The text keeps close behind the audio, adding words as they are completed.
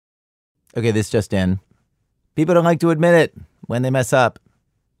Okay, this just in. People don't like to admit it when they mess up.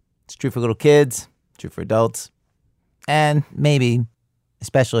 It's true for little kids, true for adults, and maybe,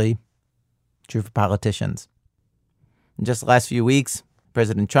 especially, true for politicians. In just the last few weeks,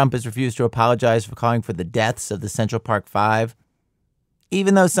 President Trump has refused to apologize for calling for the deaths of the Central Park Five,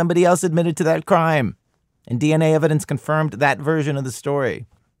 even though somebody else admitted to that crime, and DNA evidence confirmed that version of the story.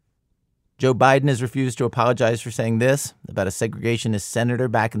 Joe Biden has refused to apologize for saying this about a segregationist senator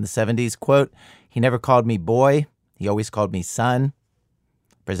back in the 70s. Quote, "He never called me boy. He always called me son."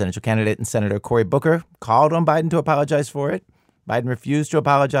 Presidential candidate and Senator Cory Booker called on Biden to apologize for it. Biden refused to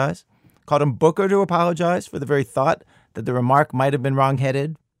apologize, called on Booker to apologize for the very thought that the remark might have been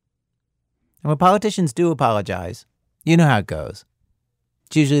wrongheaded. And when politicians do apologize, you know how it goes.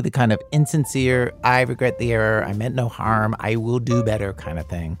 It's usually the kind of insincere, I regret the error, I meant no harm, I will do better kind of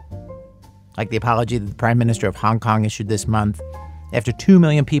thing. Like the apology that the Prime Minister of Hong Kong issued this month after 2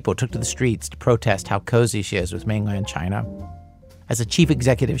 million people took to the streets to protest how cozy she is with mainland China. As a chief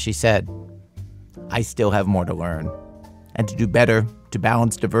executive, she said, "I still have more to learn, and to do better, to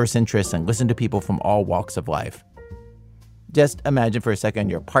balance diverse interests and listen to people from all walks of life." Just imagine for a second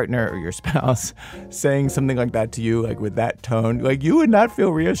your partner or your spouse saying something like that to you, like with that tone. Like, you would not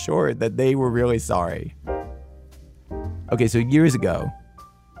feel reassured that they were really sorry. Okay, so years ago,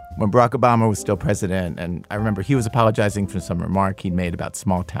 when Barack Obama was still president, and I remember he was apologizing for some remark he'd made about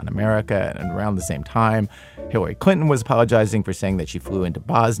small-town America, and around the same time, Hillary Clinton was apologizing for saying that she flew into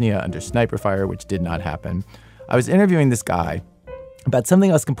Bosnia under sniper fire, which did not happen. I was interviewing this guy about something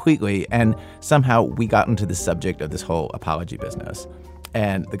else completely, and somehow we got into the subject of this whole apology business.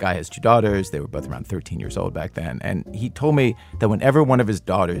 And the guy has 2 daughters. They were both around 13 years old back then. And he told me that whenever one of his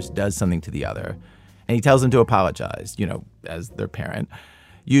daughters does something to the other, and he tells them to apologize, as their parent,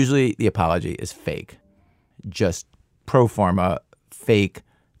 usually the apology is fake, just pro forma, fake,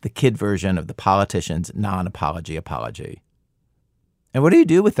 the kid version of the politician's non-apology apology. And what do you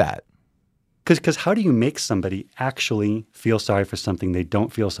do with that? Because how do you make somebody actually feel sorry for something they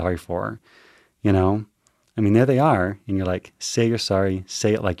don't feel sorry for? I mean, there they are, and you're like, say you're sorry,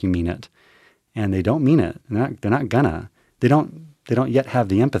 say it like you mean it. And they don't mean it. They're not gonna. They don't yet have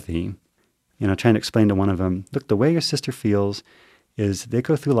the empathy. Trying to explain to one of them, look, the way your sister feels is they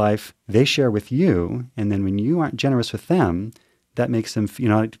go through life, they share with you, and then when you aren't generous with them, that makes them,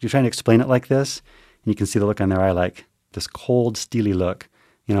 you're trying to explain it like this, and you can see the look on their eye, like this cold, steely look.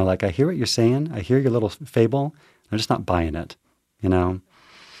 Like, I hear what you're saying, I hear your little fable, I'm just not buying it,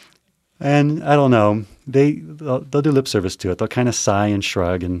 And I don't know, they'll do lip service to it. They'll kind of sigh and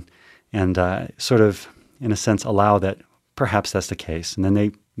shrug and sort of, in a sense, allow that perhaps that's the case. And then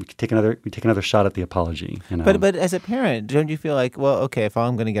we take another shot at the apology. But as a parent, don't you feel like, well, okay, if all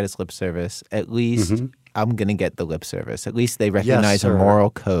I'm going to get is lip service, at least I'm going to get the lip service. At least they recognize a moral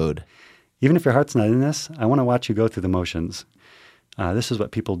code. Even if your heart's not in this, I want to watch you go through the motions. This is what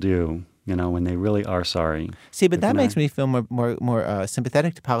people do, when they really are sorry. See, but that makes me feel more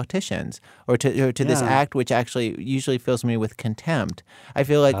sympathetic to politicians or to this act, which actually usually fills me with contempt. I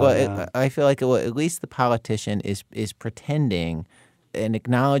feel like, at least the politician is pretending and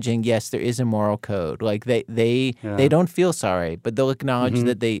acknowledging, yes, there is a moral code. Like they don't feel sorry, but they'll acknowledge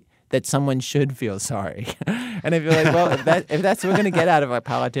that someone should feel sorry. And I feel like, well, if that's what we're going to get out of our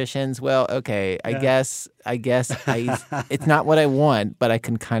politicians, well, okay, I guess it's not what I want, but I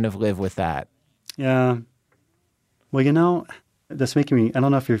can kind of live with that. Yeah. Well, that's making me, I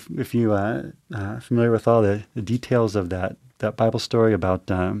don't know if you familiar with all the details of that Bible story about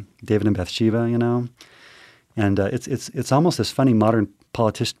David and Bathsheba, And it's almost this funny modern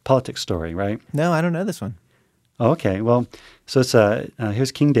politics story, right? No, I don't know this one. Oh, okay. Well, so it's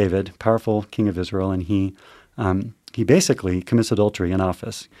here's King David, powerful king of Israel, and he basically commits adultery in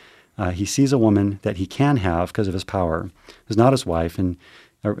office. He sees a woman that he can have because of his power, who's not his wife, and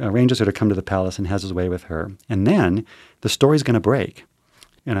arranges her to come to the palace and has his way with her. And then the story's going to break.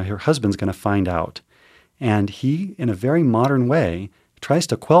 Her husband's going to find out. And he, in a very modern way, tries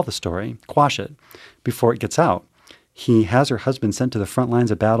to quell the story, quash it, before it gets out. He has her husband sent to the front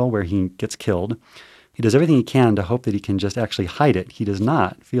lines of battle where he gets killed. He does everything he can to hope that he can just actually hide it. He does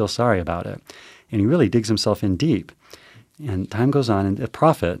not feel sorry about it. And he really digs himself in deep. And time goes on, and the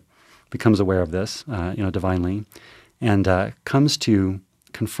prophet becomes aware of this, divinely, and comes to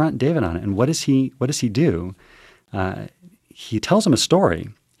confront David on it. And what does he do? He tells him a story.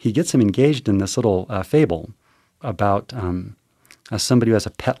 He gets him engaged in this little fable about somebody who has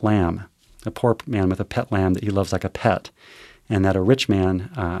a pet lamb, a poor man with a pet lamb that he loves like a pet, and that a rich man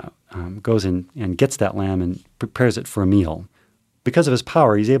goes in and gets that lamb and prepares it for a meal. because of his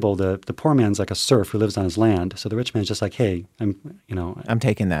power, he's able to, the poor man's like a serf who lives on his land. So the rich man's just like, hey, I'm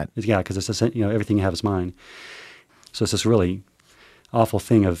taking that. Yeah, because it's just, everything you have is mine. So it's this really awful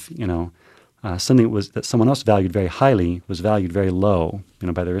thing of, something that someone else valued very highly was valued very low,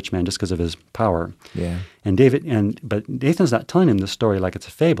 by the rich man just because of his power. Yeah. But Nathan's not telling him this story like it's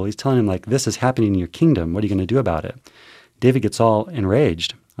a fable. He's telling him like, this is happening in your kingdom. What are you going to do about it? David gets all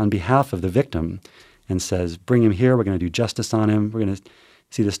enraged on behalf of the victim and says, bring him here. We're going to do justice on him. We're going to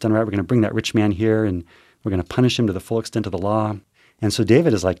see this done right. We're going to bring that rich man here, and we're going to punish him to the full extent of the law. And so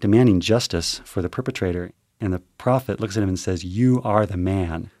David is like demanding justice for the perpetrator. And the prophet looks at him and says, you are the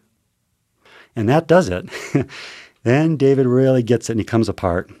man. And that does it. Then David really gets it, and he comes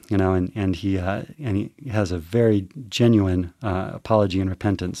apart, and he has a very genuine apology and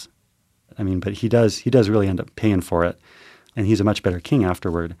repentance. But he does really end up paying for it, and he's a much better king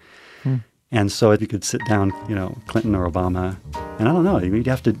afterward. And so if you could sit down, Clinton or Obama, and I don't know, you'd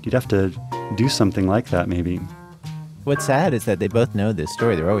have to do something like that maybe. What's sad is that they both know this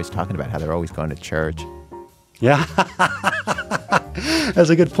story. They're always talking about how they're always going to church. Yeah. That's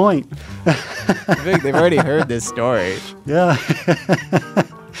a good point. They've already heard this story. Yeah.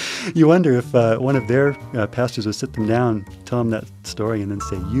 You wonder if one of their pastors would sit them down, tell them that story, and then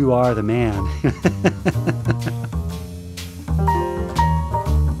say, you are the man.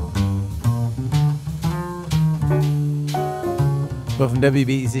 Well, from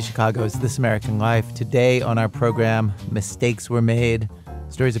WBEZ Chicago, it's This American Life. Today on our program, mistakes were made.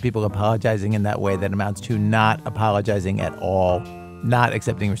 Stories of people apologizing in that way that amounts to not apologizing at all, not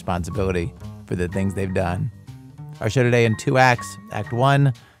accepting responsibility for the things they've done. Our show today in 2 acts. Act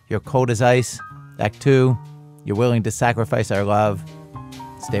 1, you're cold as ice. Act 2, you're willing to sacrifice our love.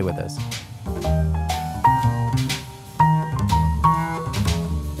 Stay with us.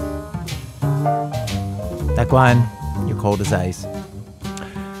 Act 1, you're cold as ice.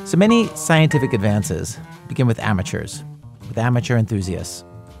 So many scientific advances begin with amateurs, with amateur enthusiasts.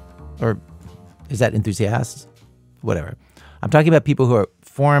 Or is that enthusiasts? Whatever. I'm talking about people who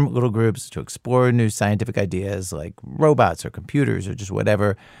form little groups to explore new scientific ideas like robots or computers or just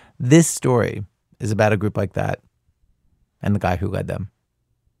whatever. This story is about a group like that and the guy who led them.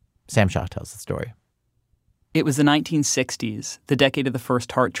 Sam Shaw tells the story. It was the 1960s, the decade of the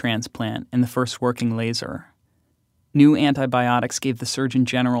first heart transplant and the first working laser. New antibiotics gave the Surgeon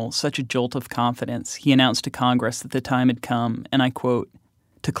General such a jolt of confidence, he announced to Congress that the time had come, and I quote,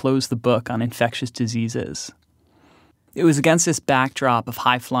 to close the book on infectious diseases. It was against this backdrop of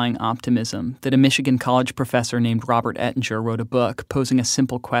high-flying optimism that a Michigan college professor named Robert Ettinger wrote a book posing a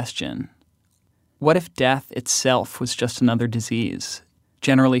simple question. What if death itself was just another disease,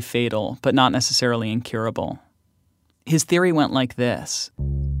 generally fatal, but not necessarily incurable? His theory went like this.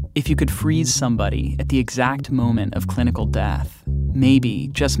 If you could freeze somebody at the exact moment of clinical death, maybe,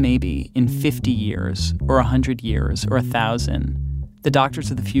 just maybe, in 50 years, or 100 years, or 1,000, the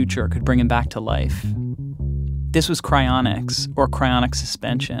doctors of the future could bring him back to life. This was cryonics, or cryonic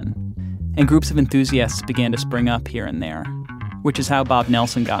suspension, and groups of enthusiasts began to spring up here and there, which is how Bob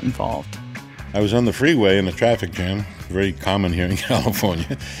Nelson got involved. I was on the freeway in a traffic jam, very common here in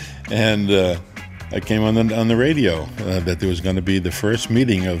California, and I came on the radio that there was going to be the first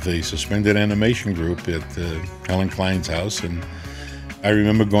meeting of a suspended animation group at Helen Klein's house, and I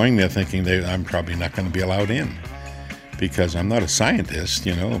remember going there thinking I'm probably not going to be allowed in because I'm not a scientist,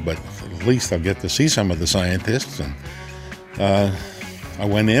 but at least I'll get to see some of the scientists. And I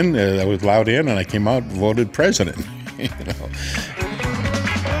went in, I was allowed in, and I came out voted president.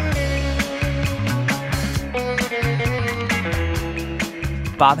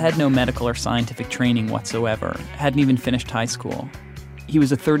 Bob had no medical or scientific training whatsoever, hadn't even finished high school. He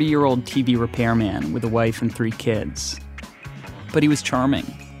was a 30-year-old TV repairman with a wife and 3 kids. But he was charming,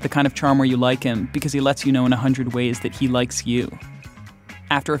 the kind of charm where you like him because he lets you know in 100 ways that he likes you.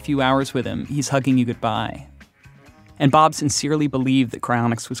 After a few hours with him, he's hugging you goodbye. And Bob sincerely believed that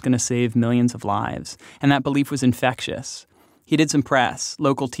cryonics was going to save millions of lives, and that belief was infectious. He did some press,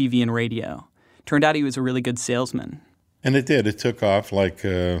 local TV and radio. Turned out he was a really good salesman. And it did. It took off like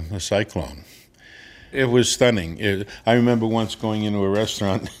a cyclone. It was stunning. I remember once going into a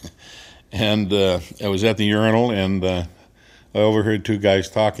restaurant, and I was at the urinal, and I overheard 2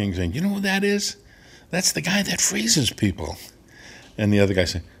 guys talking, saying, "You know what that is? That's the guy that freezes people." And the other guy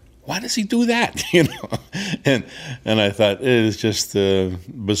said, "Why does he do that?" And I thought it is just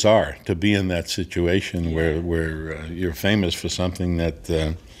bizarre to be in that situation where you're famous for something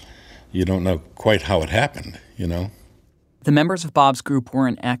that you don't know quite how it happened. The members of Bob's group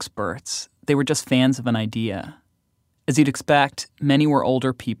weren't experts. They were just fans of an idea. As you'd expect, many were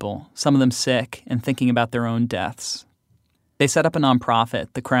older people, some of them sick and thinking about their own deaths. They set up a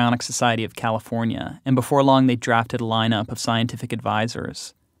nonprofit, the Cryonics Society of California, and before long they drafted a lineup of scientific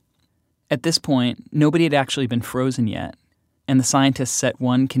advisors. At this point, nobody had actually been frozen yet, and the scientists set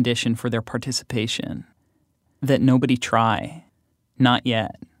one condition for their participation: that nobody try. Not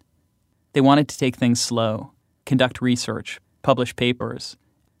yet. They wanted to take things slow, conduct research, publish papers,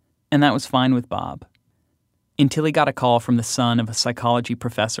 and that was fine with Bob. Until he got a call from the son of a psychology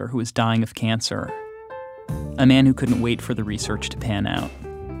professor who was dying of cancer, a man who couldn't wait for the research to pan out.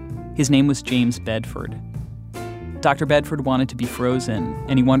 His name was James Bedford. Dr. Bedford wanted to be frozen,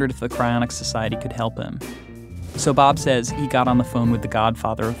 and he wondered if the Cryonics Society could help him. So Bob says he got on the phone with the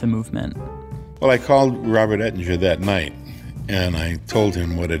godfather of the movement. Well, I called Robert Ettinger that night, and I told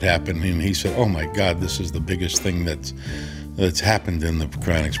him what had happened, and he said, "Oh my God, this is the biggest thing that's happened in the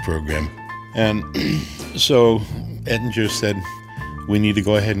cryonics program." And so Ettinger said, "We need to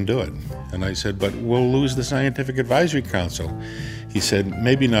go ahead and do it." And I said, "But we'll lose the Scientific Advisory Council." He said,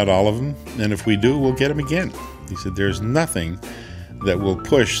 "Maybe not all of them, and if we do, we'll get them again." He said, "There's nothing that will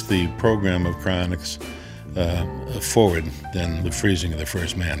push the program of cryonics forward than the freezing of the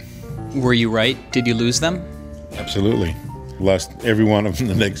first man." Were you right? Did you lose them? Absolutely. Lost every one of them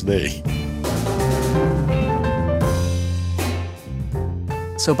the next day.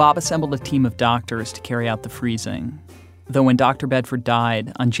 So Bob assembled a team of doctors to carry out the freezing. Though when Dr. Bedford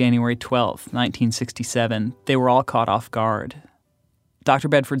died on January 12, 1967, they were all caught off guard. Dr.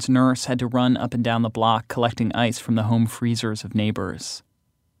 Bedford's nurse had to run up and down the block collecting ice from the home freezers of neighbors.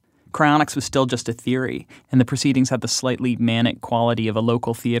 Cryonics was still just a theory, and the proceedings had the slightly manic quality of a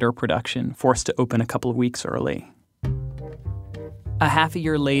local theater production forced to open a couple of weeks early. A half a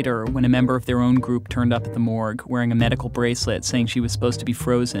year later, when a member of their own group turned up at the morgue wearing a medical bracelet saying she was supposed to be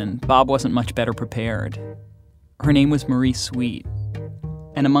frozen, Bob wasn't much better prepared. Her name was Marie Sweet,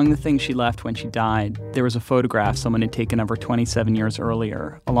 and among the things she left when she died, there was a photograph someone had taken of her 27 years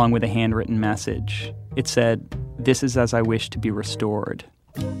earlier, along with a handwritten message. It said, "This is as I wish to be restored."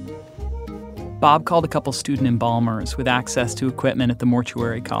 Bob called a couple student embalmers with access to equipment at the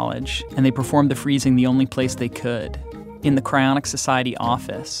mortuary college, and they performed the freezing the only place they could, in the Cryonics Society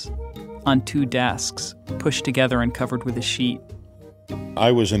office, on 2 desks, pushed together and covered with a sheet.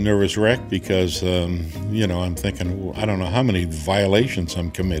 I was a nervous wreck because, I'm thinking, I don't know how many violations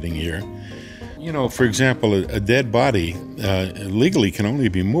I'm committing here. For example, a dead body legally can only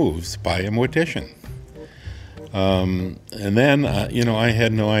be moved by a mortician. And then, I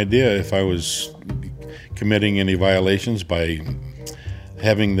had no idea if I was committing any violations by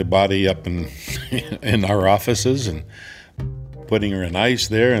having the body up in our offices and putting her in ice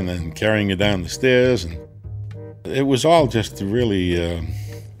there and then carrying her down the stairs. And it was all just really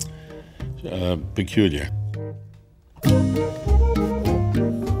peculiar.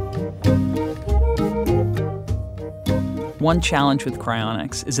 One challenge with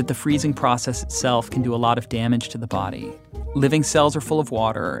cryonics is that the freezing process itself can do a lot of damage to the body. Living cells are full of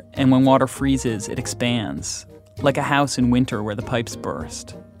water, and when water freezes, it expands, like a house in winter where the pipes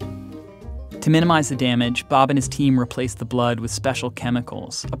burst. To minimize the damage, Bob and his team replaced the blood with special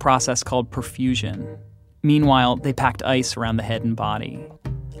chemicals, a process called perfusion. Meanwhile, they packed ice around the head and body.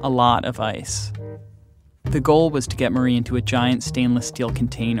 A lot of ice. The goal was to get Marie into a giant stainless steel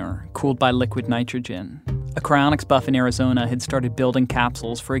container, cooled by liquid nitrogen. A cryonics buff in Arizona had started building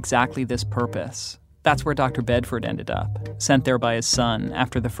capsules for exactly this purpose. That's where Dr. Bedford ended up, sent there by his son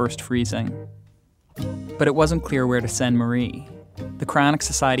after the first freezing. But it wasn't clear where to send Marie. The Cryonics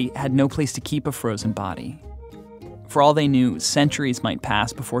Society had no place to keep a frozen body. For all they knew, centuries might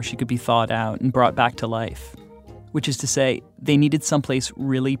pass before she could be thawed out and brought back to life. Which is to say, they needed someplace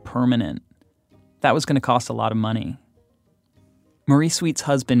really permanent. That was going to cost a lot of money. Marie Sweet's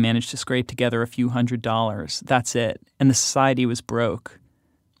husband managed to scrape together a few $100s, that's it, and the society was broke.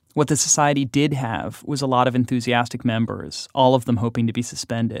 What the society did have was a lot of enthusiastic members, all of them hoping to be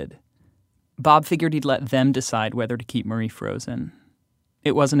suspended. Bob figured he'd let them decide whether to keep Marie frozen.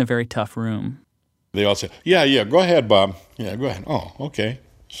 It wasn't a very tough room. They all said, yeah, go ahead, Bob. Yeah, go ahead. Oh, okay.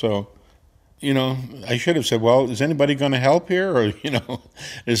 So, I should have said, well, is anybody going to help here? Or,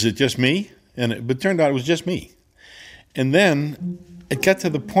 is it just me? But it turned out it was just me. And then it got to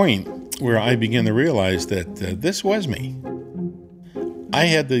the point where I began to realize that this was me. I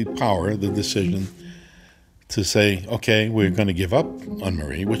had the power, the decision to say, okay, we're going to give up on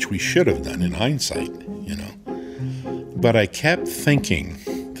Marie, which we should have done in hindsight, But I kept thinking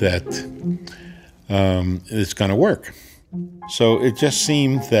that it's going to work. So it just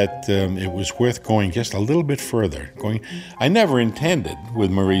seemed that it was worth going just a little bit further. I never intended with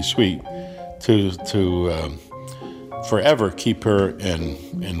Marie Sweet to forever keep her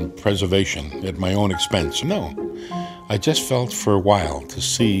in preservation at my own expense. No. I just felt for a while to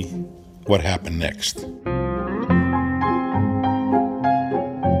see what happened next.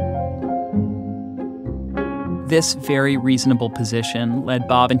 This very reasonable position led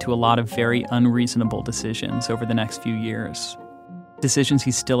Bob into a lot of very unreasonable decisions over the next few years. Decisions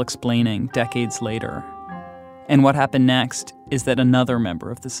he's still explaining decades later. And what happened next is that another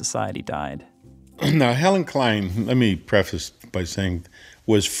member of the society died. Now, Helen Klein, let me preface by saying,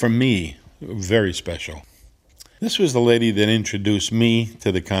 was for me very special. This was the lady that introduced me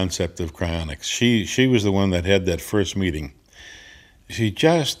to the concept of cryonics. She was the one that had that first meeting. She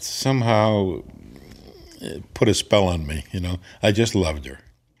just somehow put a spell on me, I just loved her.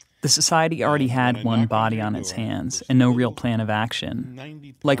 The society already had one body on its hands and no real plan of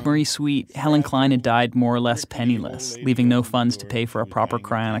action. Like Marie Sweet, Helen Klein had died more or less penniless, leaving no funds to pay for a proper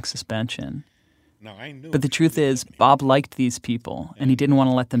cryonic suspension. But the truth is, Bob liked these people, and he didn't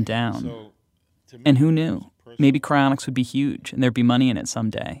want to let them down. And who knew? Maybe cryonics would be huge, and there'd be money in it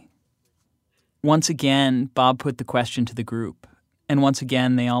someday. Once again, Bob put the question to the group, and once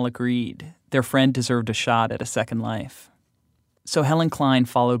again they all agreed. Their friend deserved a shot at a second life. So Helen Klein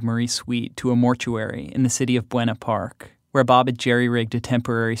followed Marie Sweet to a mortuary in the city of Buena Park, where Bob had jerry-rigged a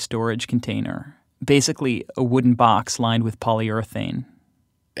temporary storage container, basically a wooden box lined with polyurethane.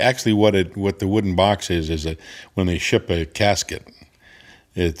 Actually, what the wooden box is that when they ship a casket,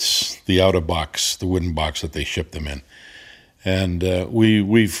 it's the outer box, the wooden box that they ship them in. And we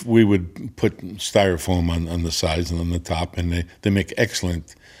would put styrofoam on the sides and on the top, and they make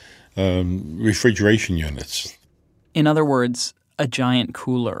excellent refrigeration units. In other words, a giant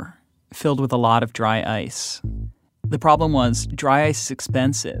cooler filled with a lot of dry ice. The problem was, dry ice is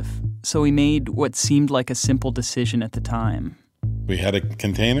expensive, so we made what seemed like a simple decision at the time. We had a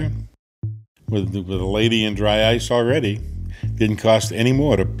container with a lady in dry ice already. Didn't cost any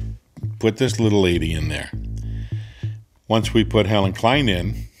more to put this little lady in there. Once we put Helen Klein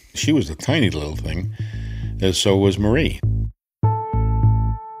in, she was a tiny little thing, and so was Marie.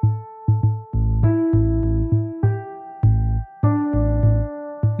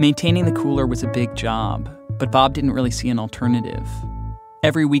 Maintaining the cooler was a big job, but Bob didn't really see an alternative.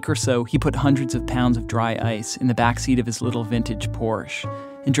 Every week or so, he put hundreds of pounds of dry ice in the backseat of his little vintage Porsche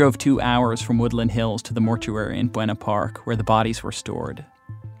and drove 2 hours from Woodland Hills to the mortuary in Buena Park, where the bodies were stored.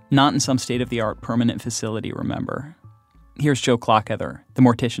 Not in some state-of-the-art permanent facility, remember. Here's Joe Clockether, the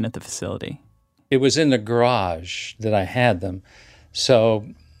mortician at the facility. It was in the garage that I had them. So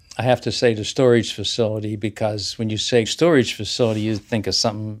I have to say the storage facility, because when you say storage facility, you think of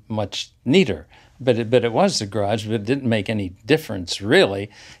something much neater. But it was the garage, but it didn't make any difference, really,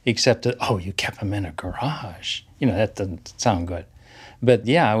 except that, you kept them in a garage. That doesn't sound good. But,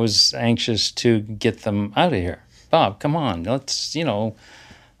 yeah, I was anxious to get them out of here. Bob, come on, let's,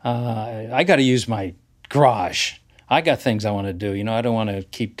 I got to use my garage. I got things I want to do. I don't want to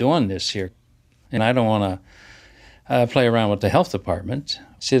keep doing this here. And I don't want to play around with the health department.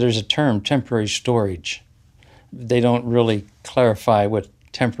 See, there's a term, temporary storage. They don't really clarify what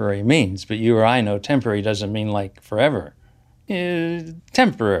temporary means, but you or I know temporary doesn't mean like forever.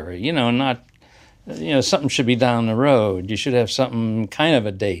 Temporary, not, something should be down the road. You should have something kind of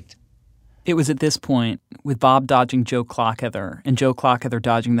a date. It was at this point, with Bob dodging Joe Clockether and Joe Clockether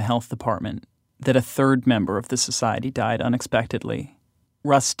dodging the health department, that a third member of the society died unexpectedly.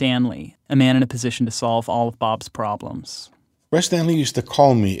 Russ Stanley, a man in a position to solve all of Bob's problems. Russ Stanley used to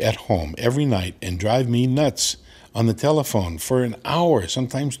call me at home every night and drive me nuts on the telephone for an hour,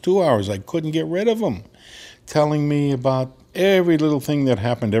 sometimes 2 hours. I couldn't get rid of him, telling me about every little thing that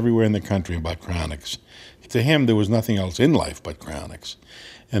happened everywhere in the country about cryonics. To him, there was nothing else in life but cryonics,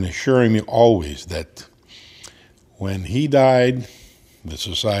 and assuring me always that when he died, the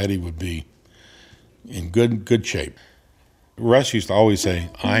society would be in good shape. Russ used to always say,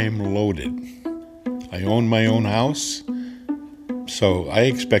 I'm loaded. I own my own house, so I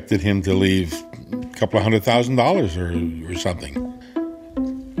expected him to leave a couple of $100,000 or something.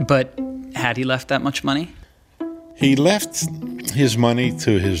 But had he left that much money? He left his money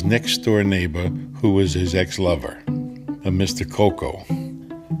to his next-door neighbor, who was his ex-lover, a Mr. Coco.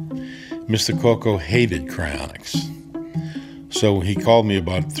 Mr. Coco hated cryonics. So he called me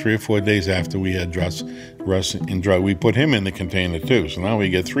about 3 or 4 days after we had Russ in dry. We put him in the container too, so now we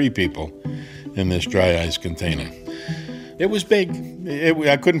get 3 people in this dry ice container. It was big.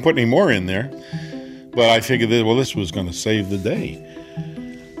 I couldn't put any more in there, but I figured that, this was going to save the day.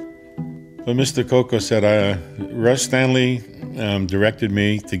 But Mr. Coco said, Russ Stanley directed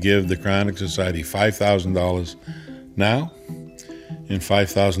me to give the Cryonic Society $5,000 now and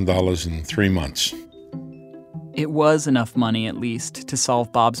 $5,000 in 3 months. It was enough money, at least, to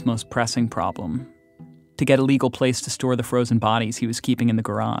solve Bob's most pressing problem, to get a legal place to store the frozen bodies he was keeping in the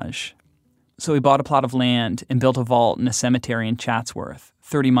garage. So he bought a plot of land and built a vault in a cemetery in Chatsworth,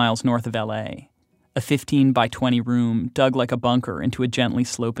 30 miles north of L.A., a 15 by 20 room dug like a bunker into a gently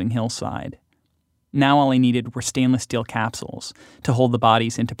sloping hillside. Now all he needed were stainless steel capsules to hold the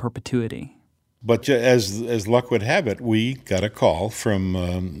bodies into perpetuity. But as luck would have it, we got a call from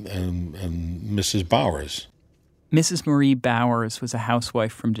Mrs. Bowers. Mrs. Marie Bowers was a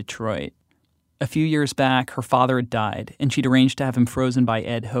housewife from Detroit. A few years back, her father had died, and she'd arranged to have him frozen by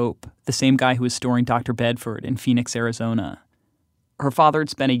Ed Hope, the same guy who was storing Dr. Bedford in Phoenix, Arizona. Her father had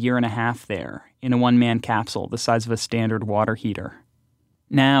spent a year and a half there, in a one-man capsule the size of a standard water heater.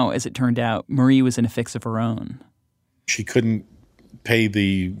 Now, as it turned out, Marie was in a fix of her own. She couldn't pay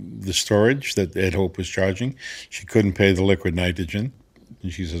the storage that Ed Hope was charging. She couldn't pay the liquid nitrogen.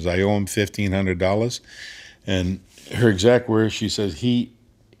 And she says, I owe him $1,500. And her exact words, she says, he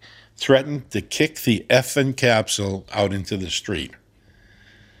threatened to kick the effing capsule out into the street.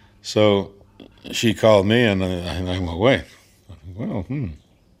 So she called me, and I went, wait. Well,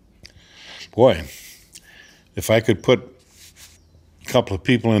 boy, if I could put a couple of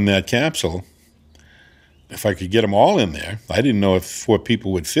people in that capsule, if I could get them all in there, I didn't know if 4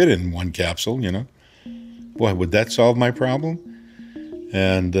 people would fit in one capsule, you know. Boy, would that solve my problem?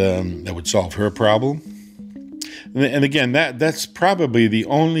 And that would solve her problem. And again, that's probably the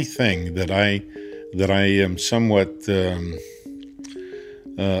only thing that I am somewhat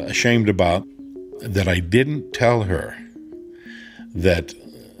ashamed about, that I didn't tell her that,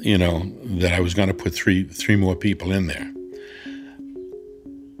 you know, that I was going to put three more people in there.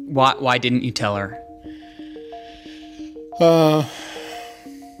 Why didn't you tell her?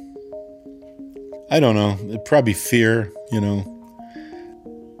 I don't know. Probably fear, you know.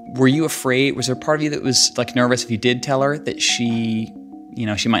 Were you afraid? Was there part of you that was like nervous if you did tell her that she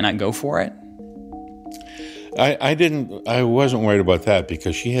might not go for it? I wasn't worried about that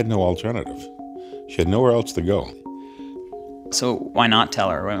because she had no alternative. She had nowhere else to go. So why not tell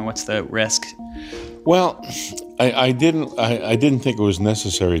her? I mean, what's the risk? Well, I didn't think it was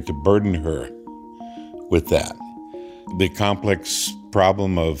necessary to burden her with that. The complex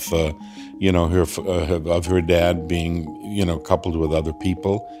problem of her dad being coupled with other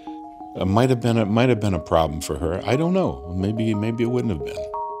people might have been a problem for her. I don't know. Maybe it wouldn't have been.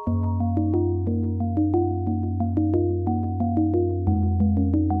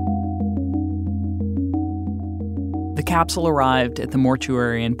 The capsule arrived at the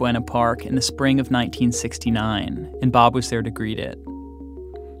mortuary in Buena Park in the spring of 1969, and Bob was there to greet it.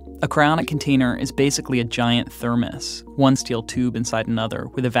 A cryonic container is basically a giant thermos, one steel tube inside another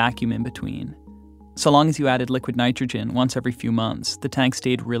with a vacuum in between. So long as you added liquid nitrogen once every few months, the tank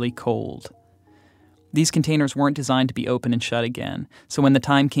stayed really cold. These containers weren't designed to be open and shut again, so when the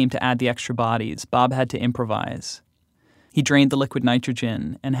time came to add the extra bodies, Bob had to improvise. He drained the liquid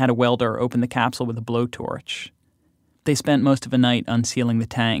nitrogen and had a welder open the capsule with a blowtorch. They spent most of the night unsealing the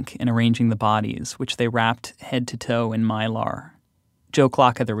tank and arranging the bodies, which they wrapped head to toe in Mylar. Joe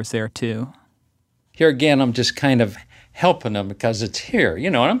Clockether was there, too. Here again, I'm just kind of helping them because it's here,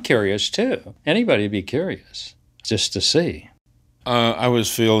 and I'm curious, too. Anybody would be curious, just to see. I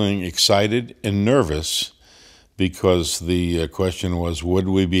was feeling excited and nervous because the question was, would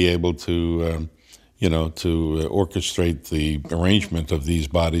we be able to, to orchestrate the arrangement of these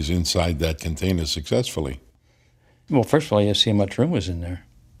bodies inside that container successfully? Well, first of all, you have to see how much room was in there.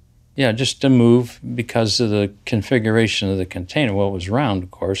 Yeah, just to move because of the configuration of the container. Well, it was round,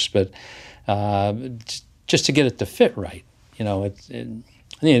 of course, but just to get it to fit right.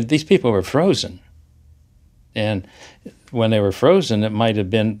 These people were frozen. And when they were frozen,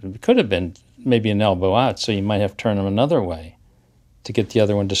 could have been maybe an elbow out, so you might have to turn them another way to get the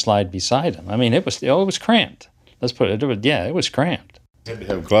other one to slide beside them. I mean, it was cramped. Let's put it, it was cramped. You had to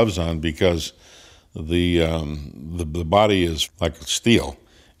have gloves on because the body is like steel.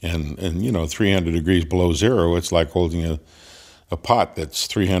 And 300 degrees below zero, it's like holding a pot that's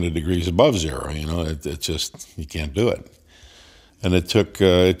 300 degrees above zero. It's just, you can't do it. And it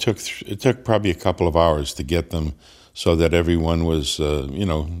took probably a couple of hours to get them so that everyone was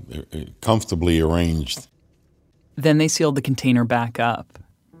comfortably arranged. Then they sealed the container back up.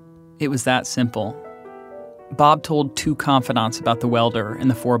 It was that simple. Bob told 2 confidants about the welder and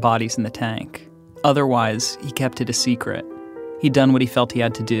the 4 bodies in the tank. Otherwise, he kept it a secret. He'd done what he felt he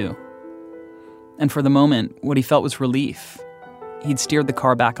had to do. And for the moment, what he felt was relief. He'd steered the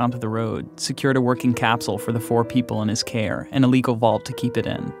car back onto the road, secured a working capsule for the 4 people in his care, and a legal vault to keep it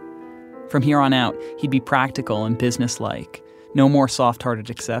in. From here on out, he'd be practical and businesslike. No more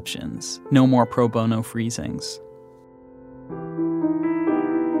soft-hearted exceptions. No more pro bono freezings.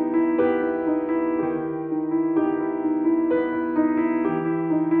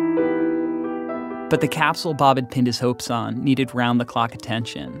 But the capsule Bob had pinned his hopes on needed round-the-clock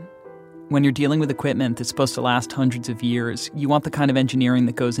attention. When you're dealing with equipment that's supposed to last hundreds of years, you want the kind of engineering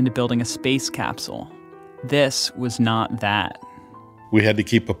that goes into building a space capsule. This was not that. We had to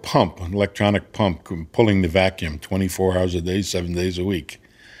keep a pump, an electronic pump, pulling the vacuum 24 hours a day, 7 days a week.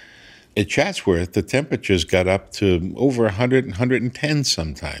 At Chatsworth, the temperatures got up to over 100, 110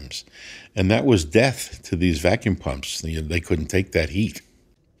 sometimes. And that was death to these vacuum pumps. They couldn't take that heat.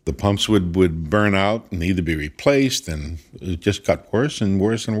 The pumps would burn out and need to be replaced, and it just got worse and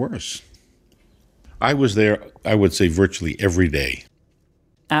worse and worse. I was there, I would say, virtually every day.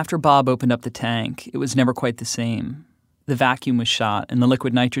 After Bob opened up the tank, it was never quite the same. The vacuum was shot, and the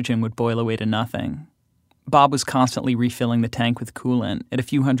liquid nitrogen would boil away to nothing. Bob was constantly refilling the tank with coolant at a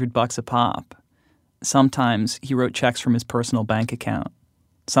few $100 a pop. Sometimes he wrote checks from his personal bank account.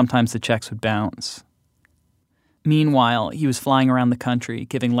 Sometimes the checks would bounce. Meanwhile, he was flying around the country,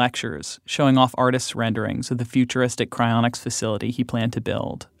 giving lectures, showing off artists' renderings of the futuristic cryonics facility he planned to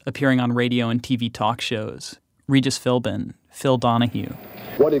build, appearing on radio and TV talk shows. Regis Philbin, Phil Donahue.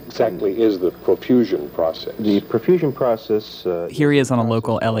 What exactly is the profusion process? The profusion process... Here he is on a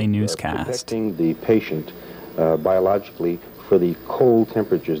local LA newscast. Protecting the patient biologically for the cold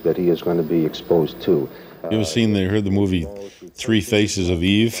temperatures that he is going to be exposed to. You ever heard the movie Three Faces of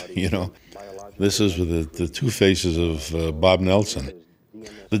Eve? This is the two faces of Bob Nelson.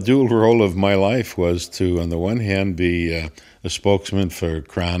 The dual role of my life was to, on the one hand, be a spokesman for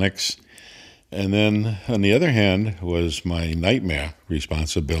cryonics, and then, on the other hand, was my nightmare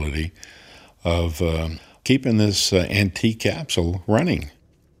responsibility of keeping this antique capsule running.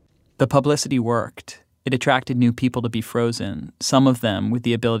 The publicity worked. It attracted new people to be frozen, some of them with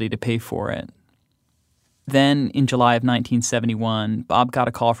the ability to pay for it. Then, in July of 1971, Bob got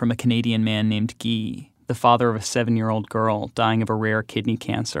a call from a Canadian man named Guy, the father of a 7-year-old girl dying of a rare kidney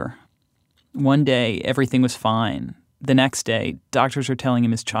cancer. One day, everything was fine. The next day, doctors were telling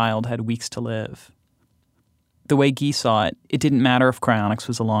him his child had weeks to live. The way Guy saw it, it didn't matter if cryonics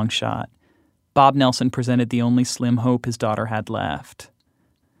was a long shot. Bob Nelson presented the only slim hope his daughter had left.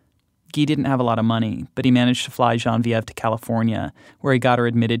 Guy didn't have a lot of money, but he managed to fly Geneviève to California, where he got her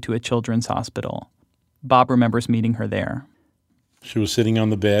admitted to a children's hospital. Bob remembers meeting her there. She was sitting on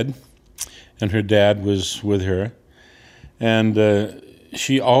the bed, and her dad was with her. And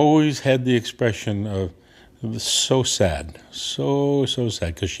she always had the expression of, it was so sad, so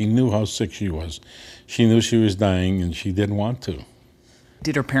sad, because she knew how sick she was. She knew she was dying, and she didn't want to.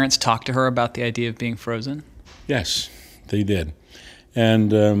 Did her parents talk to her about the idea of being frozen? Yes, they did.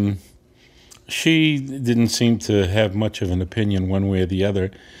 And she didn't seem to have much of an opinion one way or the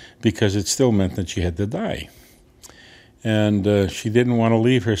other, because it still meant that she had to die. And she didn't want to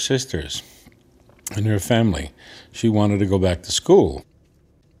leave her sisters and her family. She wanted to go back to school.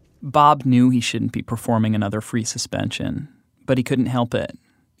 Bob knew he shouldn't be performing another free suspension, but he couldn't help it.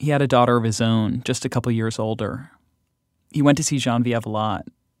 He had a daughter of his own, just a couple years older. He went to see Geneviève a lot.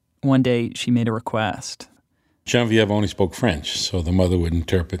 One day, she made a request. Geneviève only spoke French, so the mother would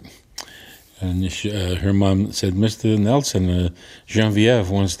interpret. And her mom said, Mr. Nelson, Geneviève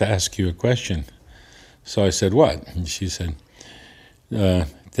wants to ask you a question. So I said, what? And she said,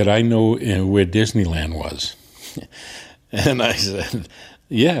 did I know where Disneyland was? And I said,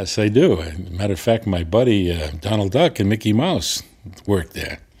 yes, I do. Matter of fact, my buddy Donald Duck and Mickey Mouse worked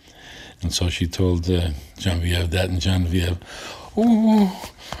there. And so she told Geneviève that, and Geneviève, oh,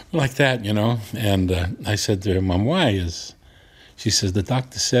 like that, And I said to her, Mom, why? She says, the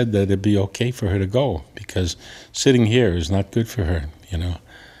doctor said that it'd be okay for her to go because sitting here is not good for her,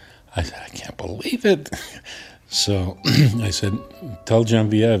 I said, I can't believe it. So I said, tell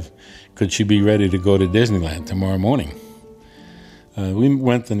Geneviève, could she be ready to go to Disneyland tomorrow morning? We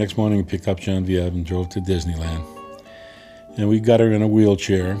went the next morning to pick up Geneviève and drove to Disneyland. And we got her in a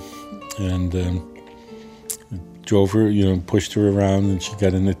wheelchair and drove her, pushed her around, and she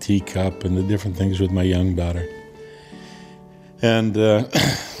got in the teacup and the different things with my young daughter. And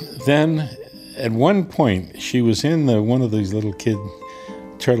then at one point, she was in one of these little kid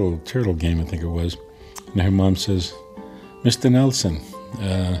turtle game, I think it was. And her mom says, Mr. Nelson,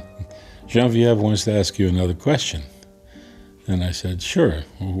 Geneviève wants to ask you another question. And I said, sure,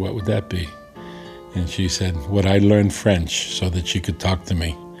 well, what would that be? And she said, would I learn French so that she could talk to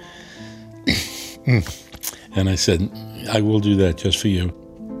me? And I said, I will do that just for you.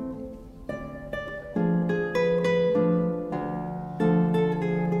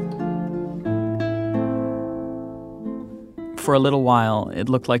 For a little while, it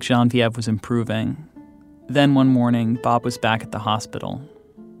looked like Geneviève was improving. Then one morning, Bob was back at the hospital.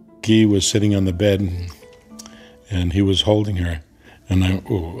 Guy was sitting on the bed, and he was holding her. And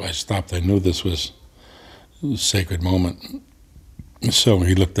I stopped. I knew this was It was a sacred moment. So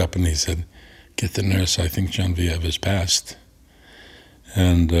he looked up and he said, "Get the nurse, I think Genevieve has passed."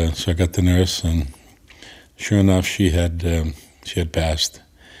 And so I got the nurse, and sure enough, she had passed.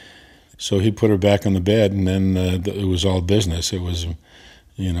 So he put her back on the bed, and then it was all business. It was,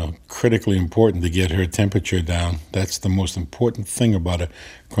 critically important to get her temperature down. That's the most important thing about a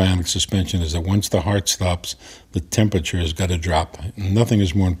cryonic suspension, is that once the heart stops, the temperature has got to drop. Nothing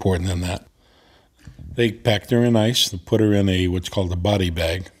is more important than that. They packed her in ice, they put her in what's called a body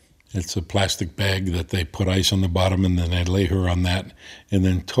bag. It's a plastic bag that they put ice on the bottom, and then they lay her on that, and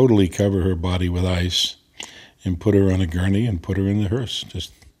then totally cover her body with ice, and put her on a gurney and put her in the hearse.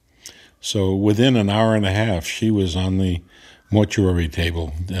 So within an hour and a half, she was on the mortuary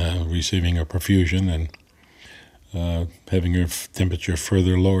table, receiving a perfusion and having her temperature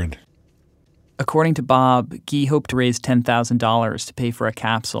further lowered. According to Bob, Guy hoped to raise $10,000 to pay for a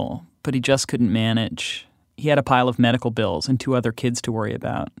capsule, but he just couldn't manage. He had a pile of medical bills and 2 other kids to worry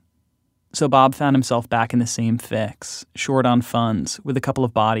about. So Bob found himself back in the same fix, short on funds, with a couple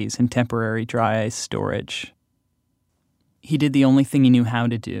of bodies in temporary dry ice storage. He did the only thing he knew how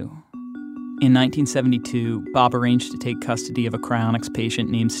to do. In 1972, Bob arranged to take custody of a cryonics patient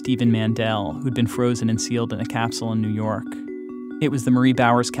named Stephen Mandel, who'd been frozen and sealed in a capsule in New York. It was the Marie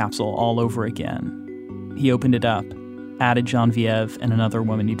Bowers capsule all over again. He opened it up, added Genevieve and another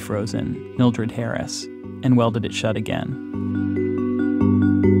woman he'd frozen, Mildred Harris, and welded it shut again.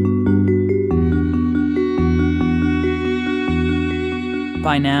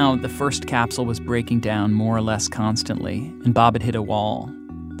 By now, the first capsule was breaking down more or less constantly, and Bob had hit a wall.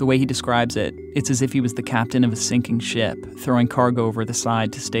 The way he describes it, it's as if he was the captain of a sinking ship, throwing cargo over the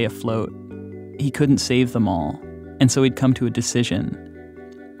side to stay afloat. He couldn't save them all, and so he'd come to a decision.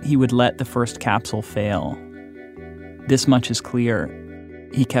 He would let the first capsule fail. This much is clear.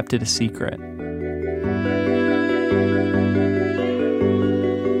 He kept it a secret.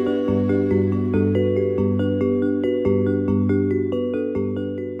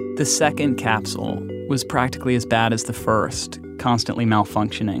 The second capsule was practically as bad as the first, constantly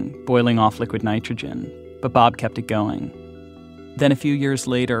malfunctioning, boiling off liquid nitrogen, but Bob kept it going. Then a few years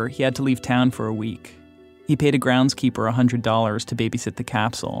later, he had to leave town for a week. He paid a groundskeeper $100 to babysit the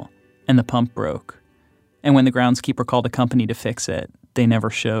capsule, and the pump broke. And when the groundskeeper called a company to fix it, they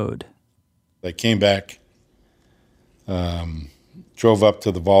never showed. I came back, drove up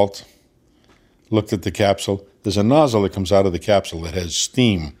to the vault, looked at the capsule. There's a nozzle that comes out of the capsule that has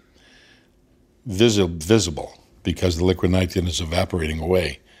steam visible because the liquid nitrogen is evaporating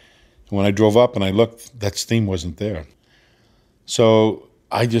away. And when I drove up and I looked, that steam wasn't there. So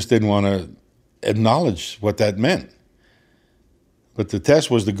I just didn't want to acknowledge what that meant. But the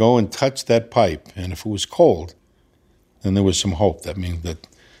test was to go and touch that pipe, and if it was cold, then there was some hope. That means that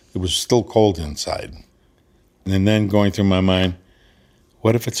it was still cold inside. And then going through my mind,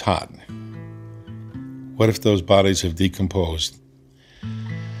 what if it's hot? What if those bodies have decomposed?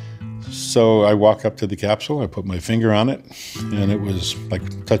 So I walk up to the capsule, I put my finger on it, and it was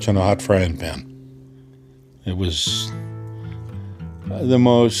like touching a hot frying pan. It was the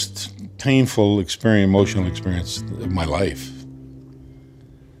most painful emotional experience of my life.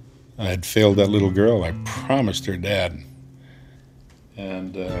 I had failed that little girl. I promised her dad.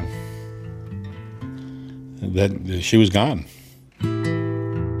 And that she was gone.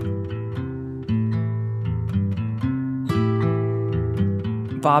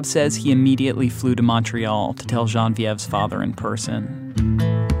 Bob says he immediately flew to Montreal to tell Genevieve's father in person.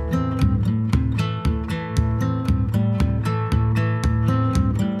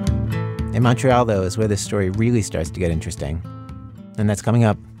 In Montreal, though, is where this story really starts to get interesting. And that's coming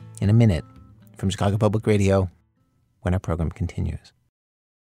up in a minute from Chicago Public Radio when our program continues.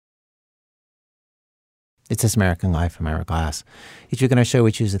 It's This American Life. I'm Ira Glass. Each week on our show,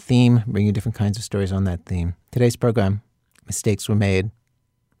 we choose a theme, bring you different kinds of stories on that theme. Today's program, Mistakes Were Made.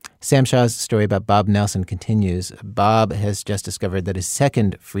 Sam Shaw's story about Bob Nelson continues. Bob has just discovered that his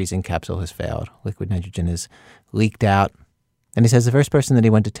second freezing capsule has failed. Liquid nitrogen is leaked out. And he says the first person that he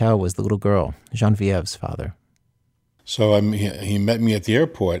went to tell was the little girl, Genevieve's father. So he met me at the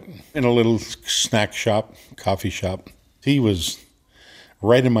airport in a little snack shop, coffee shop. He was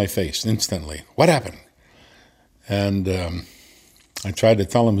right in my face instantly. What happened? And I tried to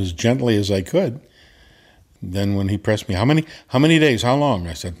tell him as gently as I could. Then when he pressed me, how many days, how long?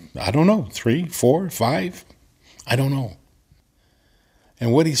 I said, I don't know, 3, 4, 5, I don't know.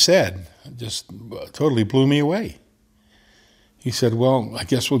 And what he said just totally blew me away. He said, well, I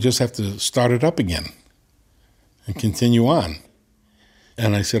guess we'll just have to start it up again and continue on.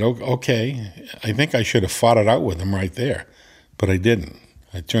 And I said, okay, I think I should have fought it out with him right there, but I didn't.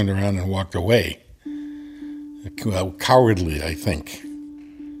 I turned around and walked away. cowardly, I think.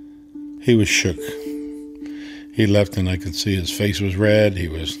 He was shook. He left and I could see his face was red. He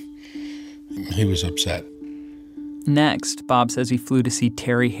was upset. Next, Bob says he flew to see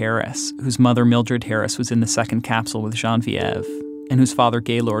Terry Harris, whose mother Mildred Harris was in the second capsule with Genevieve, and whose father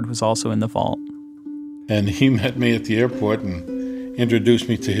Gaylord was also in the vault. And he met me at the airport and introduced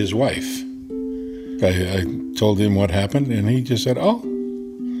me to his wife. I told him what happened, and he just said, "Oh,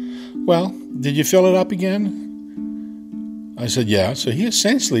 well, did you fill it up again?" I said, "Yeah." So he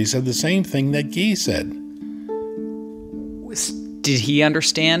essentially said the same thing that Guy said. Did he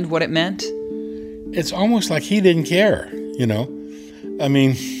understand what it meant? It's almost like he didn't care, you know? I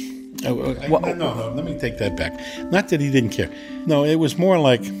mean, no, let me take that back. Not that he didn't care. No, it was more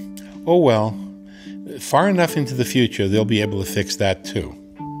like, oh, well, far enough into the future, they'll be able to fix that too.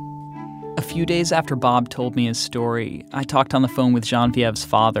 A few days after Bob told me his story, I talked on the phone with Genevieve's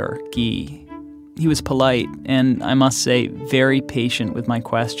father, Guy. He was polite and, I must say, very patient with my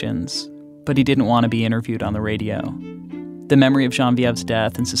questions, but he didn't want to be interviewed on the radio. The memory of Genevieve's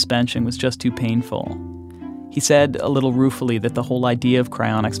death and suspension was just too painful. He said, a little ruefully, that the whole idea of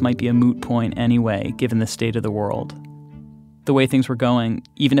cryonics might be a moot point anyway, given the state of the world. The way things were going,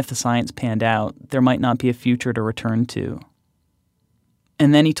 even if the science panned out, there might not be a future to return to.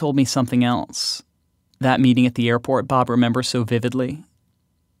 And then he told me something else. That meeting at the airport Bob remembers so vividly.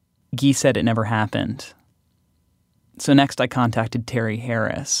 Guy said it never happened. So next I contacted Terry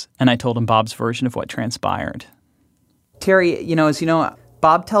Harris, and I told him Bob's version of what transpired. Terry, as you know,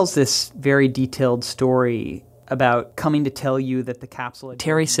 Bob tells this very detailed story about coming to tell you that the capsule...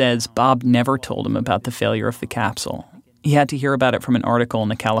 Terry says Bob never told him about the failure of the capsule. He had to hear about it from an article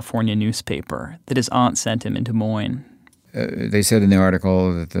in a California newspaper that his aunt sent him in Des Moines. They said in the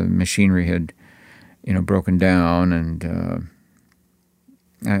article that the machinery had, broken down, and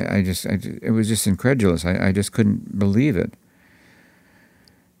it was just incredulous. I just couldn't believe it.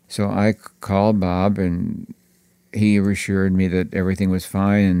 So I called Bob, and he assured me that everything was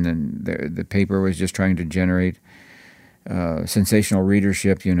fine, and then the paper was just trying to generate sensational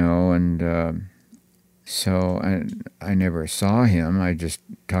readership, and so I never saw him. I just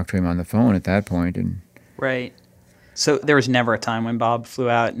talked to him on the phone at that point. And Right. So there was never a time when Bob flew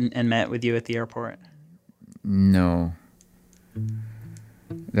out and met with you at the airport? No.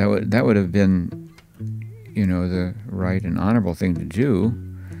 That would have been, the right and honorable thing to do,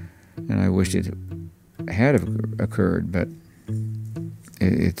 and I wished it had occurred, but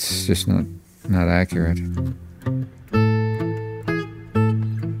it's just not accurate.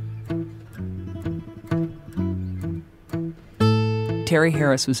 Terry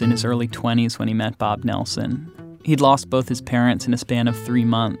Harris was in his early 20s when he met Bob Nelson. He'd lost both his parents in a span of 3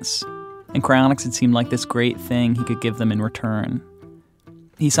 months, and cryonics had seemed like this great thing he could give them in return.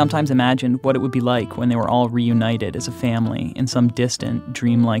 He sometimes imagined what it would be like when they were all reunited as a family in some distant,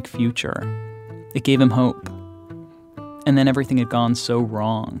 dreamlike future. It gave him hope. And then everything had gone so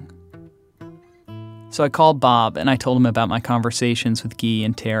wrong. So I called Bob and I told him about my conversations with Guy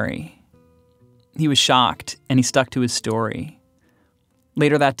and Terry. He was shocked, and he stuck to his story.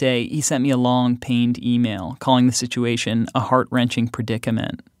 Later that day, he sent me a long, pained email calling the situation a heart-wrenching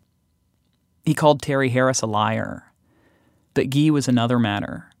predicament. He called Terry Harris a liar. But Guy was another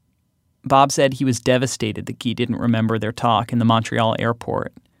matter. Bob said he was devastated that Guy didn't remember their talk in the Montreal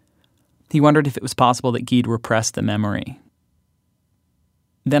airport. He wondered if it was possible that Guy'd repressed the memory.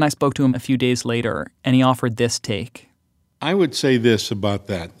 Then I spoke to him a few days later, and he offered this take. I would say this about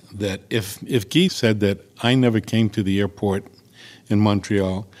that if Guy said that I never came to the airport in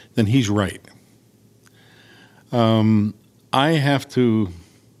Montreal, then he's right. I have to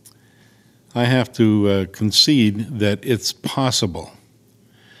concede that it's possible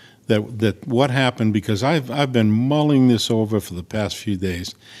that what happened, because I've been mulling this over for the past few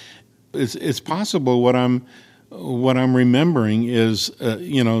days. It's possible what I'm remembering is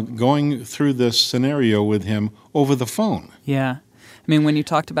going through this scenario with him over the phone. Yeah. I mean, when you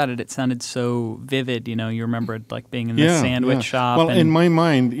talked about it, it sounded so vivid. You remembered like being in the sandwich shop. Well, in my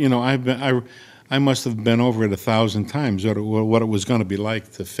mind, I must have been over it 1,000 times what it was going to be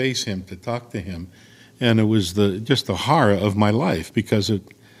like to face him, to talk to him, and it was just the horror of my life, because it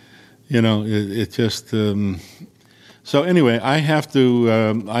just. So anyway, I have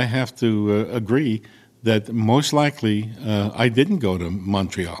to agree that most likely I didn't go to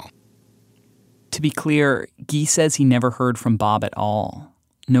Montreal. To be clear, Guy says he never heard from Bob at all.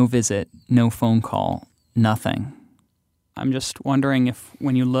 No visit, no phone call, nothing. I'm just wondering if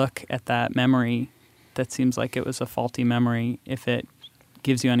when you look at that memory, that seems like it was a faulty memory, if it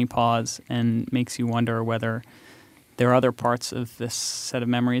gives you any pause and makes you wonder whether there are other parts of this set of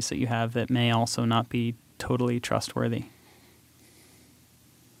memories that you have that may also not be totally trustworthy?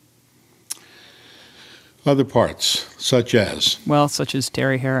 Other parts, such as? Well, such as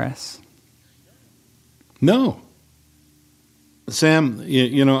Terry Harris. No. Sam,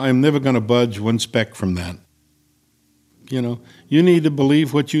 you know, I'm never going to budge one speck from that. You know, you need to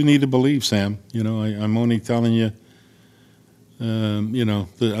believe what you need to believe, Sam. You know, I'm only telling you, you know,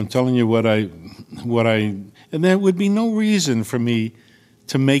 I'm telling you what I, and there would be no reason for me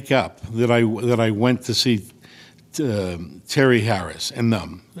to make up that I went to see Terry Harris and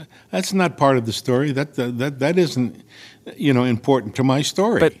them. That's not part of the story. That isn't, you know, important to my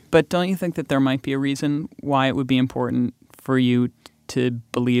story. But don't you think that there might be a reason why it would be important for you to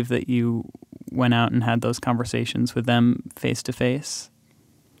believe that you went out and had those conversations with them face to face?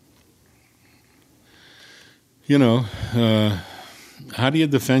 You know, how do you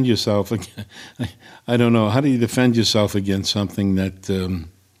defend yourself? I don't know. How do you defend yourself against something that,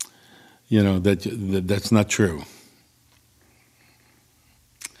 you know, that's not true?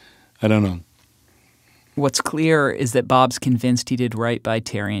 I don't know. What's clear is that Bob's convinced he did right by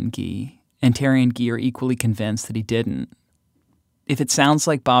Terry and Guy, and Terry and Guy are equally convinced that he didn't. If it sounds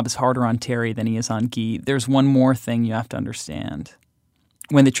like Bob is harder on Terry than he is on Guy, there's one more thing you have to understand.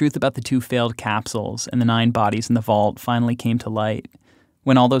 When the truth about the 2 failed capsules and the 9 bodies in the vault finally came to light,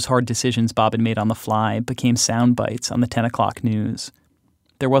 when all those hard decisions Bob had made on the fly became sound bites on the 10 o'clock news,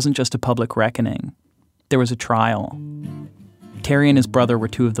 there wasn't just a public reckoning. There was a trial. Terry and his brother were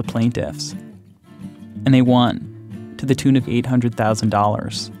 2 of the plaintiffs. And they won, to the tune of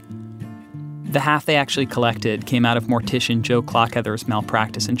 $800,000. The half they actually collected came out of mortician Joe Clockheather's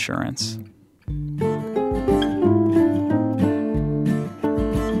malpractice insurance.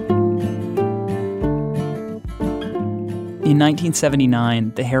 In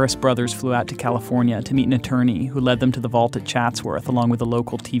 1979, the Harris brothers flew out to California to meet an attorney who led them to the vault at Chatsworth along with a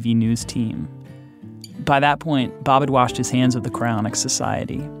local TV news team. By that point, Bob had washed his hands of the Cryonics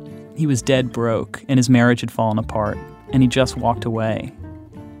Society. He was dead broke, and his marriage had fallen apart, and he just walked away.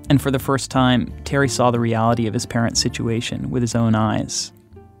 And for the first time, Terry saw the reality of his parents' situation with his own eyes.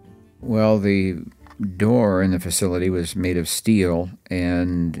 Well, the door in the facility was made of steel,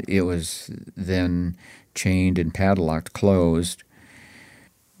 and it was then chained and padlocked closed.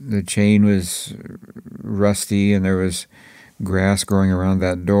 The chain was rusty, and there was grass growing around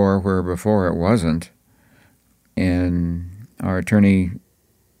that door where before it wasn't. And our attorney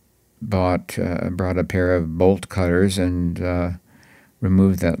brought a pair of bolt cutters and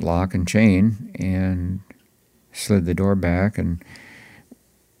removed that lock and chain and slid the door back, and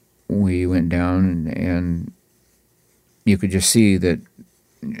we went down, and you could just see that,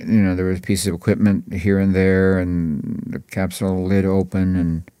 you know, there was pieces of equipment here and there, and the capsule lid open,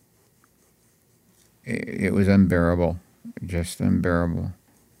 and it was unbearable, just unbearable.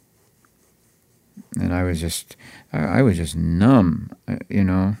 And I was just numb, you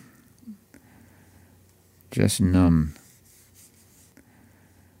know, just numb.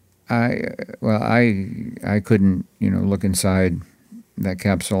 I couldn't, you know, look inside that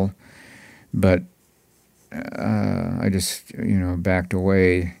capsule, but I just, you know, backed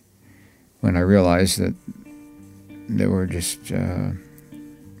away when I realized that there were just, you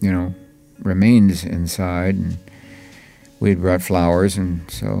know, remains inside, and we had brought flowers, and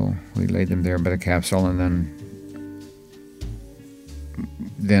so we laid them there by the capsule, and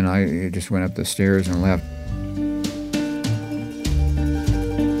then I just went up the stairs and left.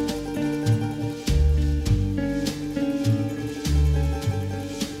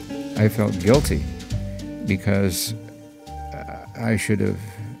 I felt guilty because I should have,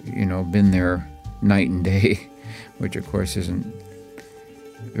 you know, been there night and day, which of course isn't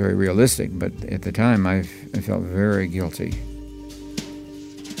very realistic, but at the time I felt very guilty.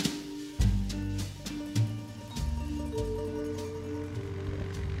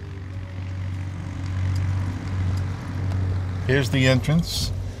 Here's the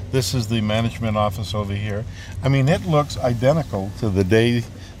entrance. This is the management office over here. I mean, it looks identical to the day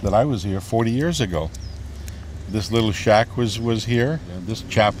that I was here 40 years ago. This little shack was here. This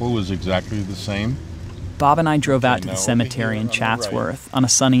chapel was exactly the same. Bob and I drove out to the cemetery in Chatsworth on a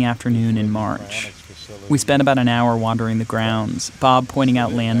sunny afternoon in March. We spent about an hour wandering the grounds, Bob pointing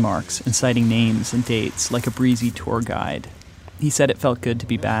out landmarks and citing names and dates like a breezy tour guide. He said it felt good to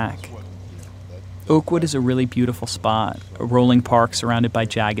be back. Oakwood is a really beautiful spot, a rolling park surrounded by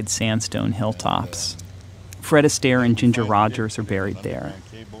jagged sandstone hilltops. Fred Astaire and Ginger Rogers are buried there,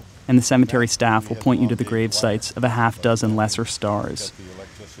 and the cemetery staff will point you to the grave sites of a half-dozen lesser stars.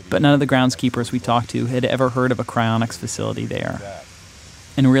 But none of the groundskeepers we talked to had ever heard of a cryonics facility there.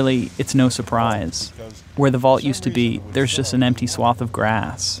 And really, it's no surprise. Where the vault used to be, there's just an empty swath of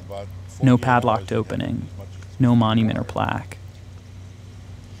grass. No padlocked opening, no monument or plaque.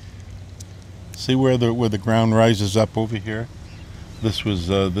 See where the ground rises up over here? This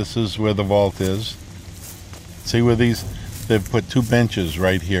is where the vault is. See where they've put 2 benches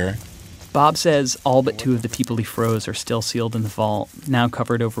right here. Bob says all but 2 of the people he froze are still sealed in the vault, now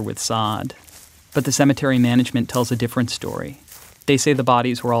covered over with sod. But the cemetery management tells a different story. They say the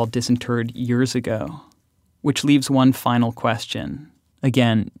bodies were all disinterred years ago, which leaves one final question.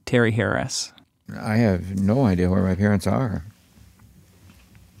 Again, Terry Harris. I have no idea where my parents are.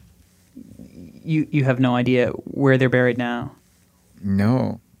 You have no idea where they're buried now?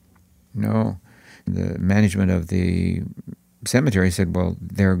 No. The management of the cemetery said, well,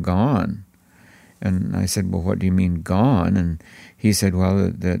 they're gone. And I said, well, what do you mean gone? And he said,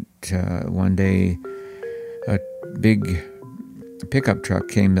 well, that one day a big pickup truck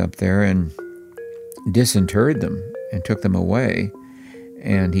came up there and disinterred them and took them away.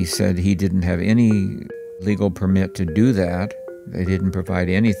 And he said he didn't have any legal permit to do that. They didn't provide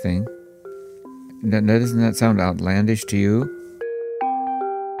anything. Doesn't that sound outlandish to you?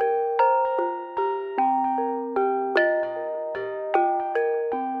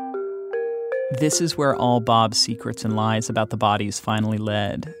 This is where all Bob's secrets and lies about the bodies finally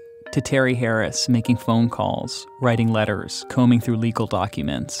led. To Terry Harris making phone calls, writing letters, combing through legal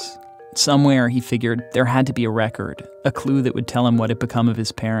documents. Somewhere he figured there had to be a record, a clue that would tell him what had become of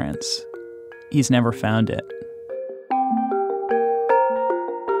his parents. He's never found it.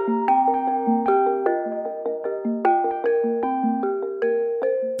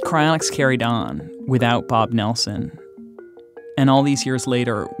 Cryonics carried on without Bob Nelson. And all these years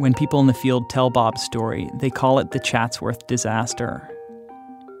later, when people in the field tell Bob's story, they call it the Chatsworth disaster.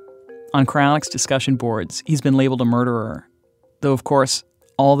 On Cryonics discussion boards, he's been labeled a murderer, though of course,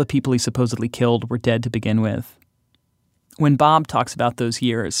 all the people he supposedly killed were dead to begin with. When Bob talks about those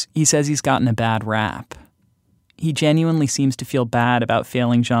years, he says he's gotten a bad rap. He genuinely seems to feel bad about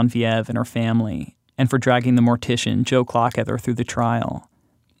failing Genevieve and her family, and for dragging the mortician, Joe Clockether, through the trial.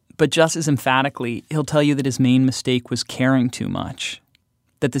 But just as emphatically, he'll tell you that his main mistake was caring too much,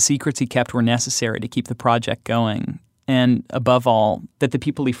 that the secrets he kept were necessary to keep the project going, and, above all, that the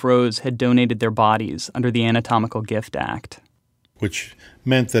people he froze had donated their bodies under the Anatomical Gift Act. Which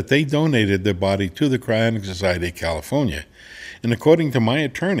meant that they donated their body to the Cryonics Society of California. And according to my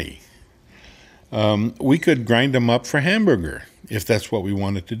attorney, we could grind them up for hamburger if that's what we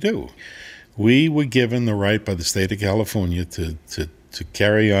wanted to do. We were given the right by the state of California to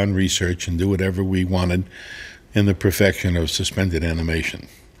carry on research and do whatever we wanted in the perfection of suspended animation.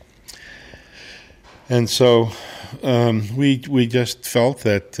 And so we just felt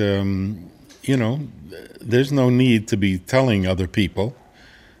that, there's no need to be telling other people.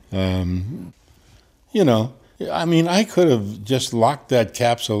 I could have just locked that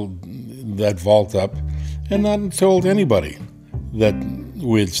capsule, that vault up, and not told anybody that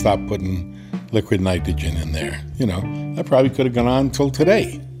we'd stopped putting liquid nitrogen in there. I probably could have gone on until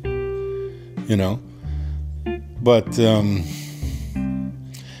today. But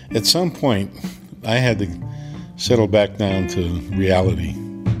at some point, I had to settle back down to reality.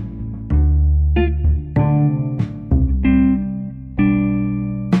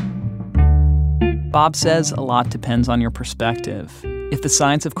 Bob says a lot depends on your perspective. If the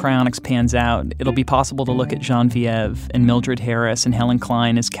science of cryonics pans out, it'll be possible to look at Genevieve and Mildred Harris and Helen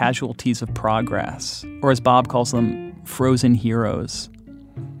Klein as casualties of progress, or as Bob calls them, frozen heroes.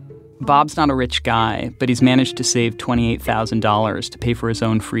 Bob's not a rich guy, but he's managed to save $28,000 to pay for his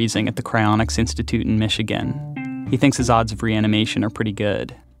own freezing at the Cryonics Institute in Michigan. He thinks his odds of reanimation are pretty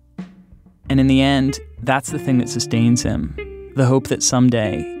good. And in the end, that's the thing that sustains him. The hope that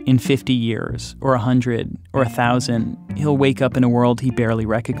someday, in 50 years, or 100, or 1,000, he'll wake up in a world he barely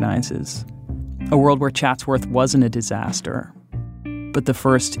recognizes. A world where Chatsworth wasn't a disaster, but the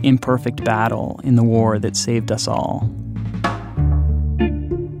first imperfect battle in the war that saved us all.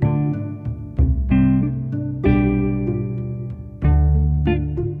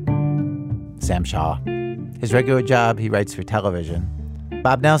 Sam Shaw. His regular job, he writes for television.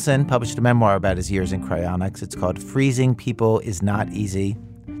 Bob Nelson published a memoir about his years in cryonics. It's called Freezing People Is Not Easy.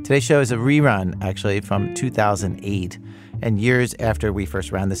 Today's show is a rerun, actually, from 2008. And years after we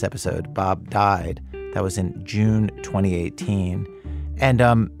first ran this episode, Bob died. That was in June 2018. And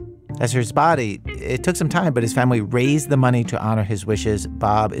as for his body, it took some time, but his family raised the money to honor his wishes.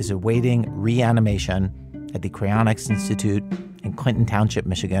 Bob is awaiting reanimation at the Cryonics Institute in Clinton Township,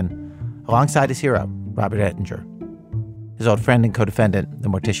 Michigan, alongside his hero, Robert Ettinger. His old friend and co-defendant, the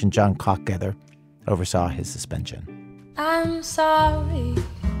mortician John Clockether, oversaw his suspension. I'm sorry,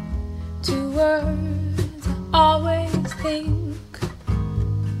 2 words I always think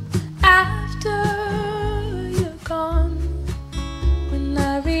after you're gone, when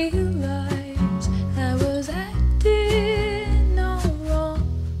I realize I was acting all wrong.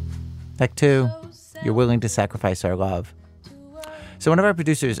 Act 2, you're willing to sacrifice our love. So one of our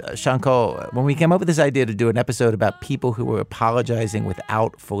producers, Sean Cole, when we came up with this idea to do an episode about people who were apologizing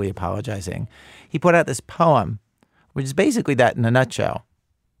without fully apologizing, he put out this poem, which is basically that in a nutshell.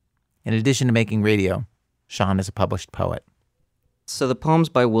 In addition to making radio, Sean is a published poet. So the poem's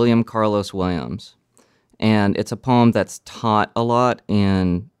by William Carlos Williams, and it's a poem that's taught a lot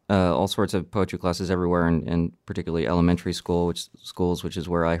in all sorts of poetry classes everywhere, and particularly elementary schools, which is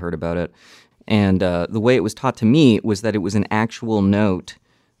where I heard about it. And the way it was taught to me was that it was an actual note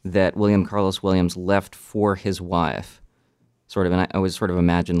that William Carlos Williams left for his wife. And I always sort of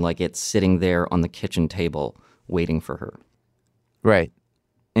imagined like it's sitting there on the kitchen table waiting for her. Right.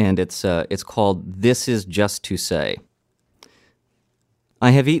 And it's called This Is Just to Say. I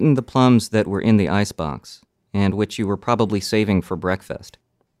have eaten the plums that were in the icebox, and which you were probably saving for breakfast.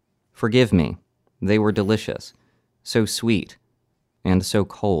 Forgive me, they were delicious, so sweet, and so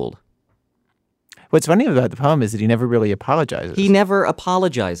cold. What's funny about the poem is that he never really apologizes. He never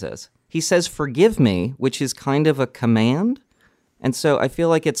apologizes. He says, forgive me, which is kind of a command. And so I feel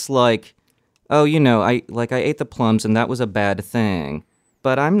like it's like, oh, I ate the plums and that was a bad thing,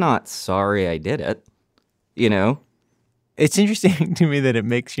 but I'm not sorry I did it, It's interesting to me that it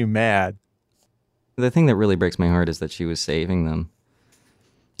makes you mad. The thing that really breaks my heart is that she was saving them.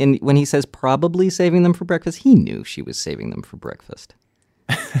 And when he says probably saving them for breakfast, he knew she was saving them for breakfast.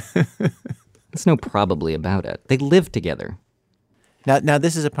 There's no probably about it. They lived together. Now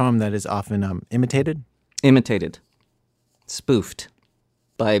this is a poem that is often imitated? Imitated. Spoofed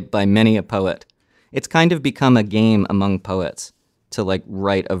by many a poet. It's kind of become a game among poets to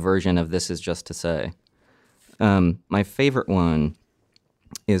write a version of This Is Just to Say. My favorite one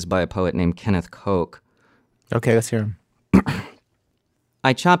is by a poet named Kenneth Koch. Okay, let's hear him.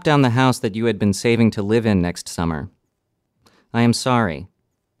 I chopped down the house that you had been saving to live in next summer. I am sorry,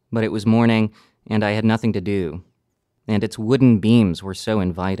 but it was morning and I had nothing to do, and its wooden beams were so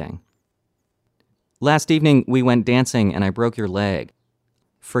inviting. Last evening we went dancing and I broke your leg.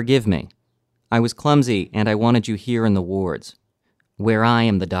 Forgive me. I was clumsy and I wanted you here in the wards, where I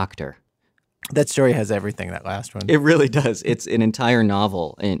am the doctor. That story has everything, that last one. It really does. It's an entire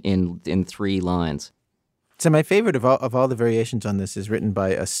novel in 3 lines. So my favorite of all the variations on this is written by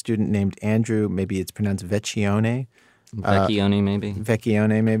a student named Andrew, maybe it's pronounced Vecchione. Vecchione, maybe.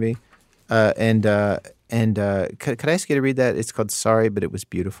 Vecchione, maybe. Could I ask you to read that? It's called Sorry, But It Was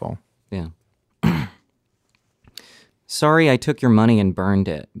Beautiful. Yeah. Sorry I took your money and burned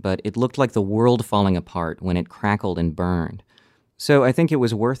it, but it looked like the world falling apart when it crackled and burned. So I think it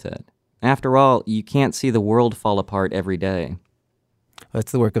was worth it. After all, you can't see the world fall apart every day.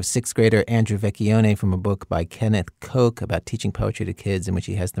 That's the work of 6th grader Andrew Vecchione from a book by Kenneth Koch about teaching poetry to kids, in which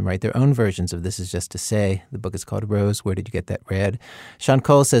he has them write their own versions of This Is Just to Say. The book is called Rose, Where Did You Get That Red? Sean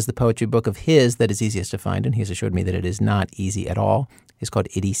Cole says the poetry book of his that is easiest to find, and he has assured me that it is not easy at all, is called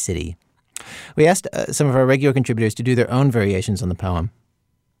Itty City. We asked some of our regular contributors to do their own variations on the poem.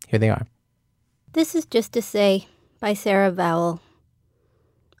 Here they are. This Is Just to Say by Sarah Vowell.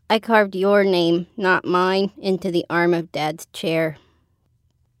 I carved your name, not mine, into the arm of Dad's chair.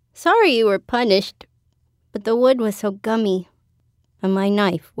 Sorry you were punished, but the wood was so gummy, and my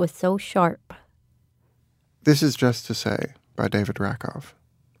knife was so sharp. This Is Just to Say by David Rakoff.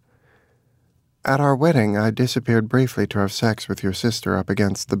 At our wedding, I disappeared briefly to have sex with your sister up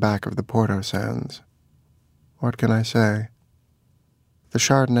against the back of the Porto Sands. What can I say? The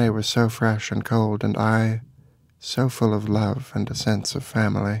Chardonnay was so fresh and cold, and I so full of love and a sense of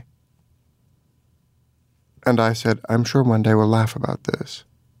family. And I said, I'm sure one day we'll laugh about this.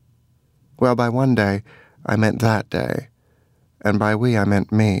 Well, by one day, I meant that day, and by we I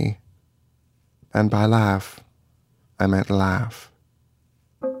meant me, and by laugh, I meant laugh.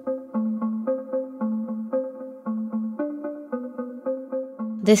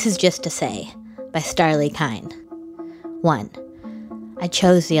 This Is Just to Say by Starlee Kine. 1. I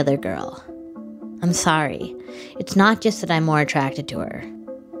chose the other girl. I'm sorry. It's not just that I'm more attracted to her.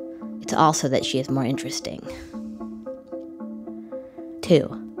 It's also that she is more interesting.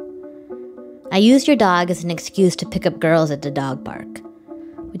 2. I used your dog as an excuse to pick up girls at the dog park,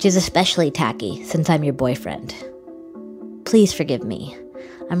 which is especially tacky since I'm your boyfriend. Please forgive me.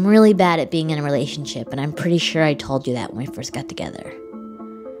 I'm really bad at being in a relationship, and I'm pretty sure I told you that when we first got together.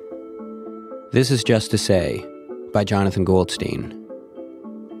 This Is Just to Say by Jonathan Goldstein.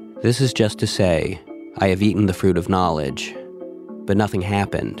 This is just to say, I have eaten the fruit of knowledge, but nothing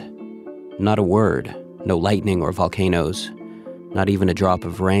happened. Not a word, no lightning or volcanoes, not even a drop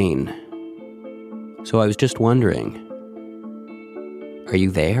of rain. So I was just wondering, are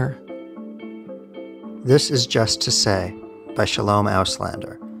you there? This is Just to Say by Shalom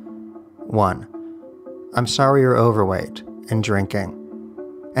Auslander. 1. I'm sorry you're overweight and drinking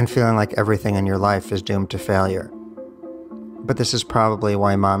and feeling like everything in your life is doomed to failure. But this is probably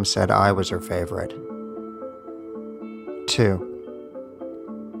why Mom said I was her favorite.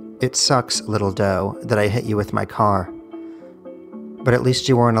 2. It sucks, little doe, that I hit you with my car. But at least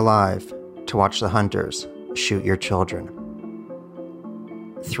you weren't alive to watch the hunters shoot your children.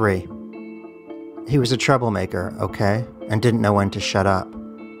 3. He was a troublemaker, okay, and didn't know when to shut up.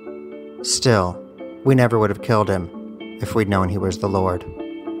 Still, we never would have killed him if we'd known he was the Lord.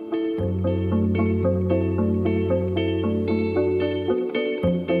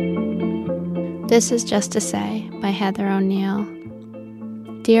 This is Just to Say by Heather O'Neill.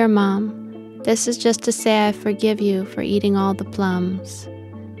 Dear Mom, this is just to say I forgive you for eating all the plums,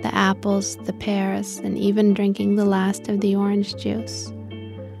 the apples, the pears, and even drinking the last of the orange juice.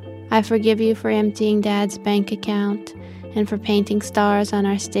 I forgive you for emptying Dad's bank account and for painting stars on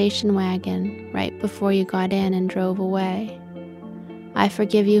our station wagon right before you got in and drove away. I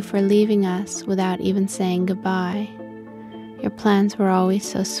forgive you for leaving us without even saying goodbye. Your plans were always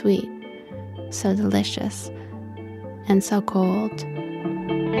so sweet, so delicious, and so cold.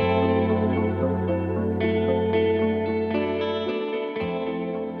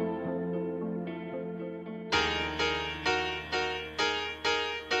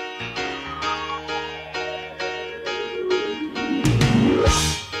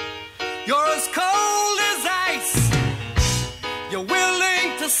 You're as cold as ice. You're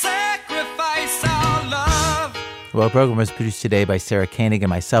willing to sacrifice our love. Well, the program was produced today by Sarah Koenig and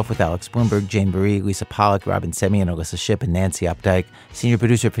myself with Alex Bloomberg, Jane Barrie, Lisa Pollack, Robin Semi, and Alyssa Shipp, and Nancy Updike. Senior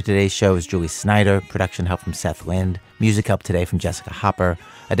producer for today's show is Julie Snyder. Production help from Seth Lind. Music help today from Jessica Hopper.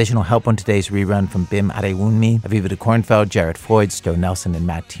 Additional help on today's rerun from Bim Adewunmi, Aviva de Kornfeld, Jared Floyd, Stowe Nelson, and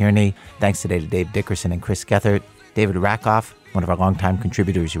Matt Tierney. Thanks today to Dave Dickerson and Chris Gethert. David Rakoff, one of our longtime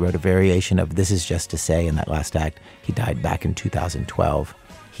contributors, who wrote a variation of This Is Just to Say in that last act. He died back in 2012.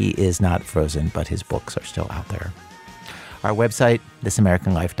 He is not frozen, but his books are still out there. Our website,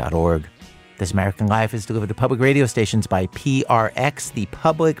 thisamericanlife.org. This American Life is delivered to public radio stations by PRX, the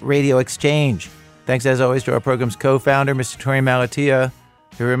Public Radio Exchange. Thanks, as always, to our program's co-founder, Mr. Tori Malatia,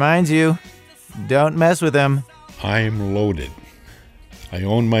 who reminds you, don't mess with him. I'm loaded. I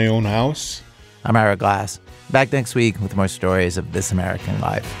own my own house. I'm Ira Glass. Back next week with more stories of This American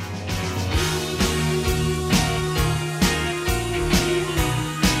Life.